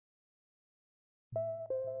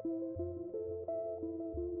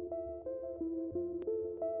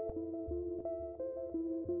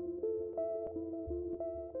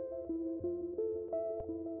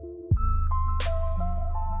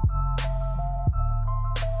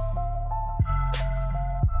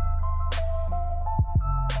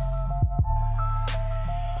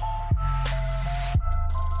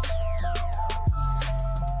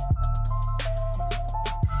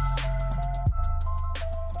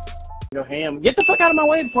Go ham. Get the fuck out of my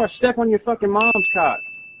way before I step on your fucking mom's cock.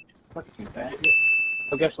 Fucking faggot.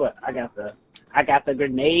 Oh, guess what? I got the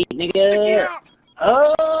grenade, nigga.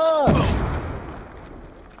 Oh!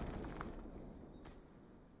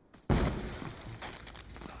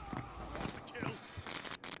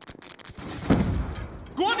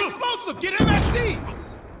 Go on explosive! Get MSD!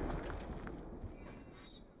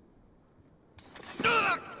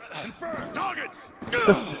 Confirm targets!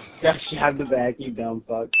 Got shot in the back, you dumb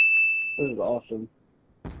fuck. This is awesome.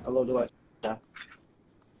 I love the way. Yeah.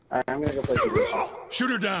 Alright, I'm gonna go play some games.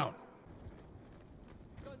 Shoot her down!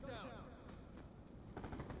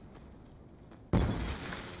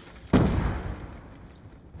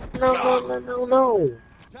 No.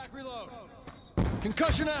 Attack reload!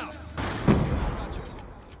 Concussion out!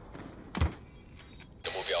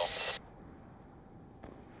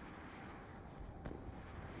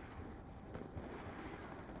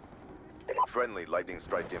 Friendly lightning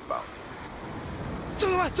strike inbound. 走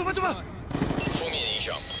吧！负面影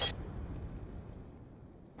响。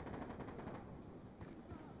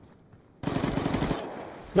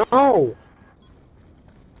No!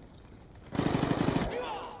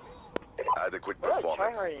 Adequate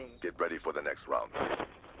performance. Get ready for the next round.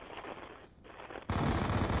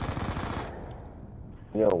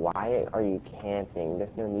 Yo, why are you camping?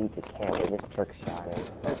 There's no need to camp. They just trick shot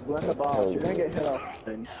it. That's Glenn the boss. You're gonna get hit off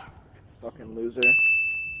thing. Fucking loser.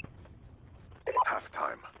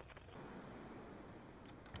 Halftime.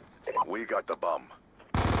 We got the bomb.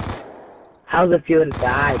 How's it feel to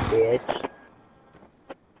die, bitch?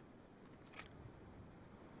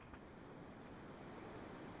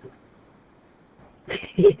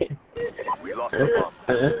 We lost the bomb.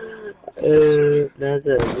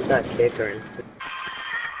 We got kicker.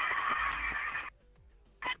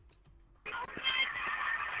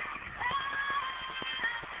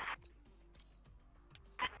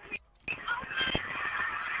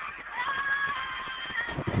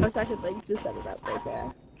 I wish I could like just set it up right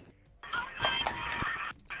there.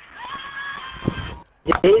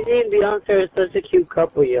 Daisy and Beyonce are such a cute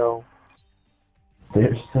couple, yo.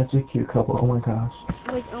 They're such a cute couple, oh my gosh.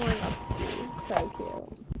 Like, oh my god, so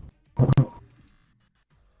cute.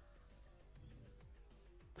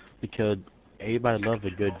 Because everybody loves a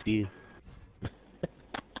good D.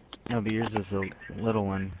 No, but yours is a little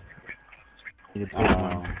one. You big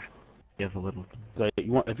one. You have a little. So if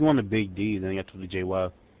you want a big D, then you have to do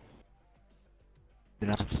JY. You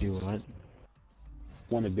don't have to do what?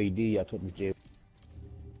 Want a big D, I told the J.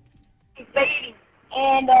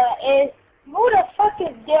 And is who the fuck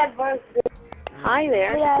is Dead versus? Hi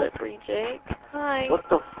there, Yeah. Slippery Jake. Hi. What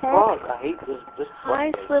the fuck? I hate this.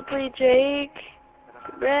 Hi, Slippery Jake.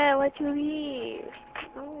 Bruh, why'd you leave? I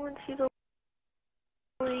don't want you to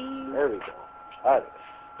leave. There we go. Alright.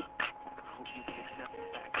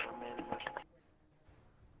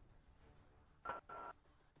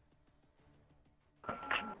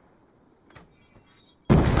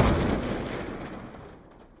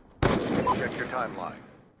 Check your timeline.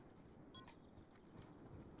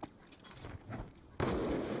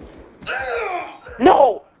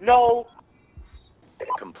 No! No!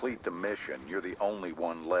 Complete the mission. You're the only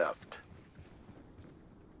one left.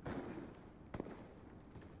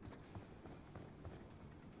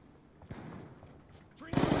 On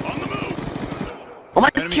the move! Oh my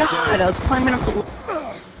Enemies god! down. I was climbing up the...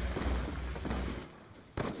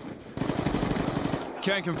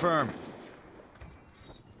 Can confirm.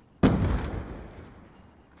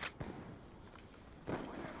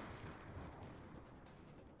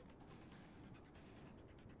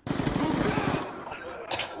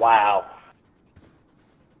 Wow.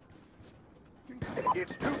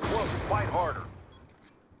 It's too close. Fight harder.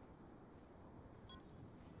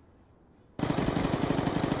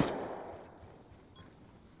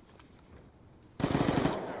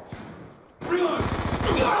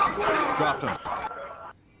 Dropped him.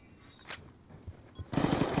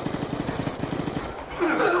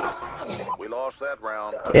 We lost that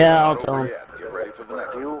round. Yeah, I'll Not tell over him. yet. Get ready for the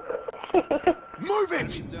next one. Move it!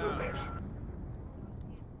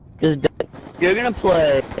 Just you're gonna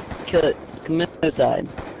play commit suicide.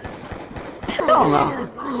 I don't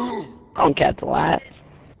know. Don't catch the last.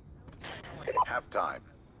 Halftime.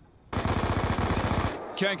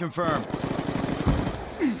 Can confirm.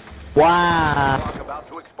 Wow. Clock about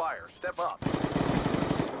to expire. Step up.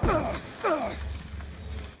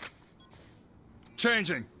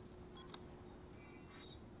 Changing.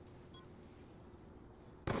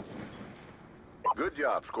 Good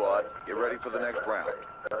job, squad. Get ready for the next round.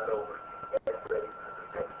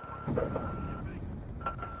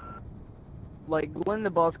 like, Glenn the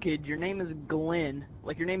Boss Kid, your name is Glenn.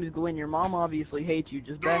 Like, your name is Glenn. Your mom obviously hates you.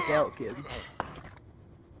 Just back out, kid.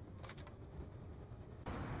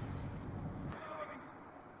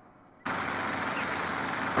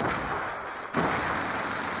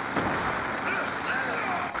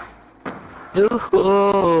 Dude.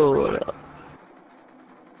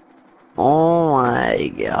 Oh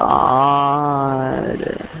my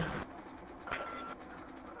god.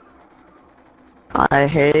 I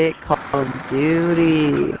hate Call of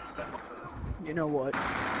Duty. You know what?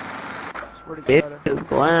 Swear to Dude, God,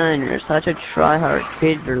 Glenn, you're such a tryhard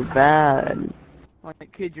kid, you're bad.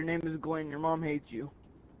 like, kid, your name is Glenn, your mom hates you.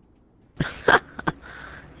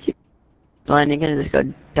 Glenn, you're gonna just go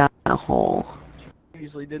down a hole. She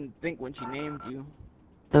usually didn't think when she named you.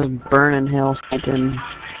 Those burning hell, Satan.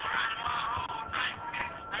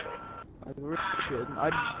 I really should.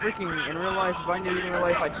 I'd freaking, in real life, if I knew you in real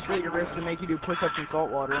life, I'd slit your wrist and make you do push-ups in salt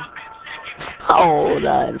water. Oh,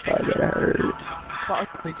 that'd fucking hurt.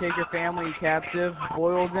 Possibly take your family captive,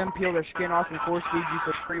 boil them, peel their skin off, and force feed you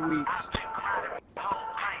for 3 weeks.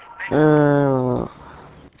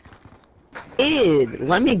 Kid,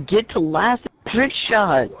 let me get to last trick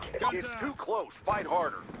shot. It's too close. Fight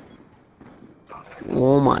harder.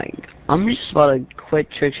 Oh my, I'm just about to quit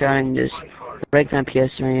trick shot and just break my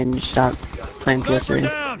PS3 and stop playing PS3.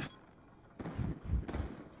 Down.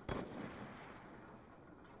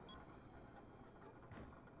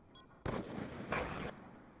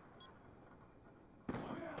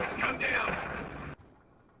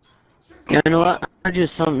 You know what? I do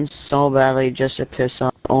something so badly just to piss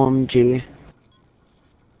off OMG.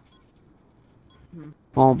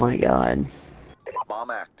 Oh my god.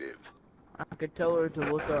 Bomb active. I could tell her to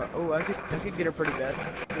look up. Oh, I could get her pretty bad.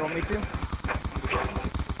 You want me to?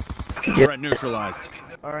 Threat neutralized.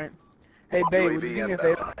 Alright. Hey, babe, would you do me a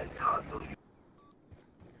favor?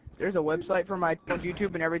 There's a website for my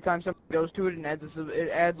YouTube, and every time somebody goes to it, and adds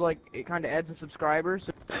it kind of adds a subscriber.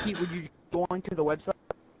 So, Pete, would you going to the website?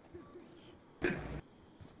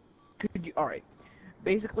 Could you? Alright.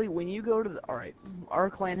 Basically, when you go to the... Alright. Our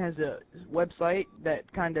clan has a website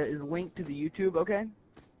that kind of is linked to the YouTube, okay?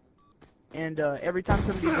 And, every time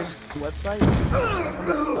somebody visits the website,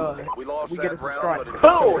 We lost we get a that round, subscribe. but it's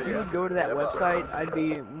So, over if you yet. would go to that website, I'd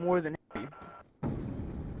be more than happy.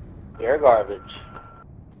 You're garbage.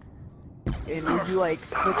 And would you, like,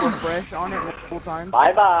 click refresh on it multiple times?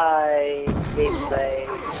 Bye-bye, gameplay.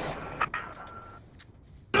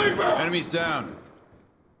 Enemies down.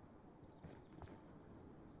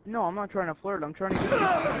 No, I'm not trying to flirt. I'm trying to get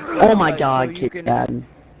Oh my god, so you kid can- dad.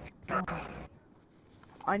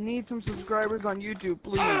 I need some subscribers on YouTube,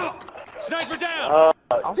 please. Sniper down.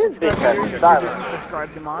 I'll Just subscribe because to yours you're if silent. you don't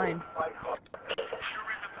subscribe to mine.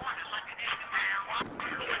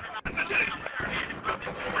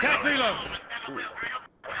 Attack reload.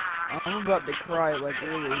 I'm about to cry, like,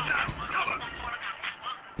 really.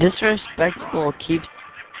 Disrespectful keeps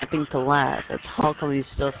having to last. That's how come he's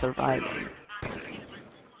still surviving.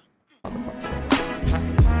 Yeah,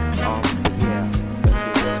 let's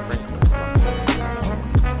do this Franklin stuff.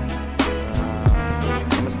 I'm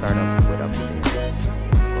gonna start up with upstairs.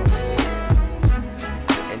 Let's go upstairs.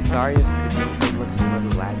 And sorry if the gameplay looks a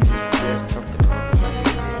little laggy. There's something